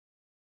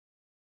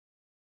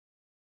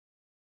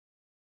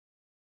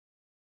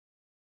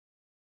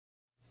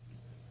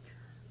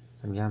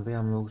अब यहाँ पे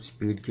हम लोग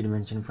स्पीड की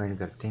डिमेंशन फाइंड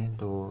करते हैं,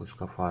 तो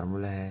उसका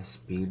फार्मूला है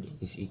speed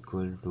is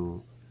equal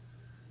to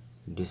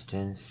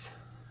distance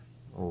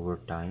over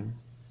time.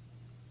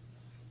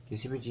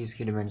 किसी भी चीज़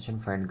की डिमेंशन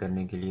फाइंड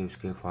करने के लिए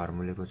उसके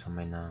फार्मूले को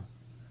समझना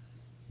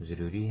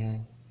ज़रूरी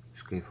है,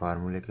 उसके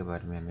फार्मूले के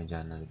बारे में हमें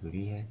जानना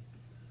ज़रूरी है।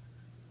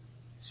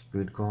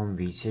 स्पीड को हम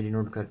v से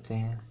डिनोट करते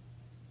हैं,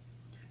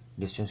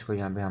 डिस्टेंस को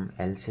यहाँ पे हम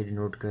l से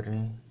डिनोट कर रहे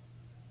हैं।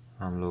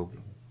 हम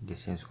लोग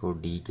डिस्टेंस को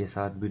d के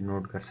साथ भी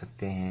डिनोट कर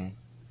सकते हैं,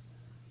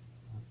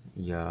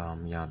 या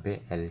हम यहाँ पे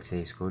l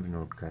से इसको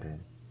डिनोट कर रहे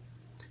हैं।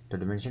 तो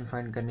डिमेंशन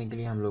फाइंड करने के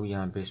लिए हम लोग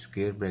यहाँ पे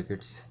स्क्वायर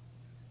ब्रैकेट्स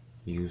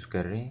यूज़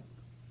कर रहे हैं,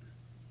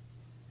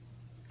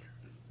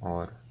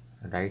 और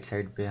राइट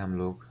साइड पे हम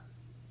लोग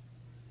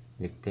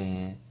लिखते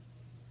हैं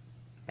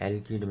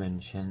l की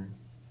डिमेंशन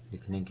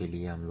लिखने के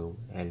लिए हम लोग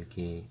l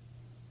के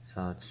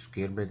साथ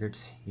स्क्वायर ब्रैकेट्स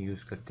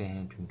यूज़ करते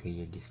हैं, क्योंकि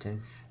ये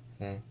डिस्टेंस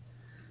है।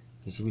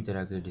 किसी भी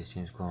तरह के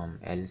डिस्टेंस को हम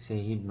l से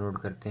ही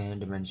डिनोट करते हैं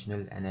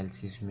डिमेंशनल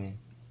एनालिसिस में।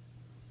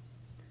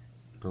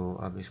 तो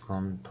अब इसको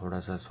हम थोड़ा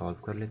सा सॉल्व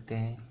कर लेते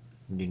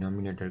हैं।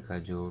 डिनोमिनेटर का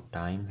जो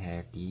टाइम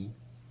है t,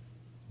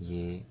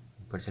 ये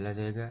ऊपर चला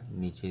जाएगा,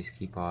 नीचे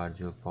इसकी पावर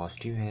जो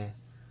पॉजिटिव है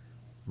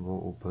वो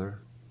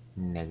ऊपर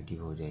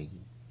नेगेटिव हो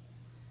जाएगी।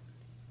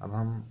 अब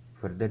हम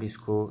फर्दर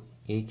इसको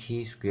एक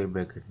ही स्क्वायर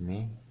ब्रैकेट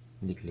में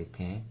लिख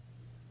लेते हैं,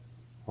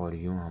 और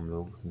यूँ हम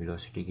लोग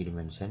वेलोसिटी की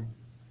डिमेंशन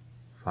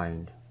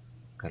फाइंड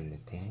कर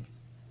लेते हैं।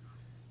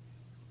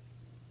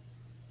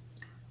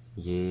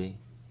 ये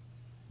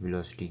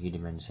वेलोसिटी की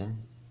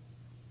डिमेंशन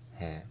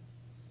है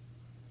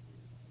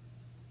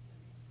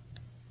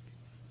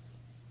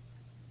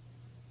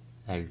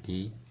LT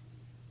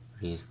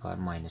रेज़ पावर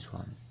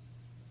 -1।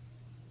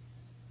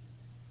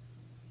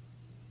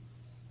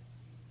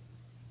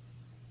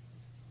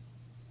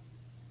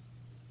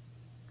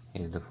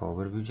 एक दफ़ा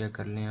ओवरव्यू चेक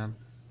कर लें आप।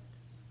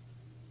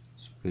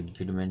 स्पीड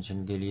की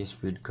डिमेंशन के लिए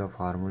स्पीड का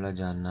फार्मूला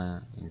जानना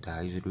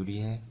इंतहाई ज़रूरी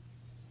है,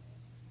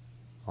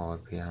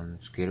 और फिर हम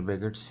स्क्वायर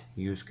ब्रैकेट्स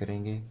यूज़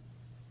करेंगे,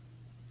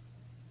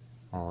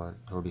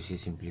 और थोड़ी सी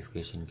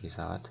सिंप्लीफिकेशन के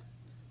साथ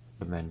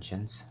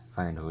डिमेंशंस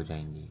फाइंड हो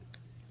जाएंगी।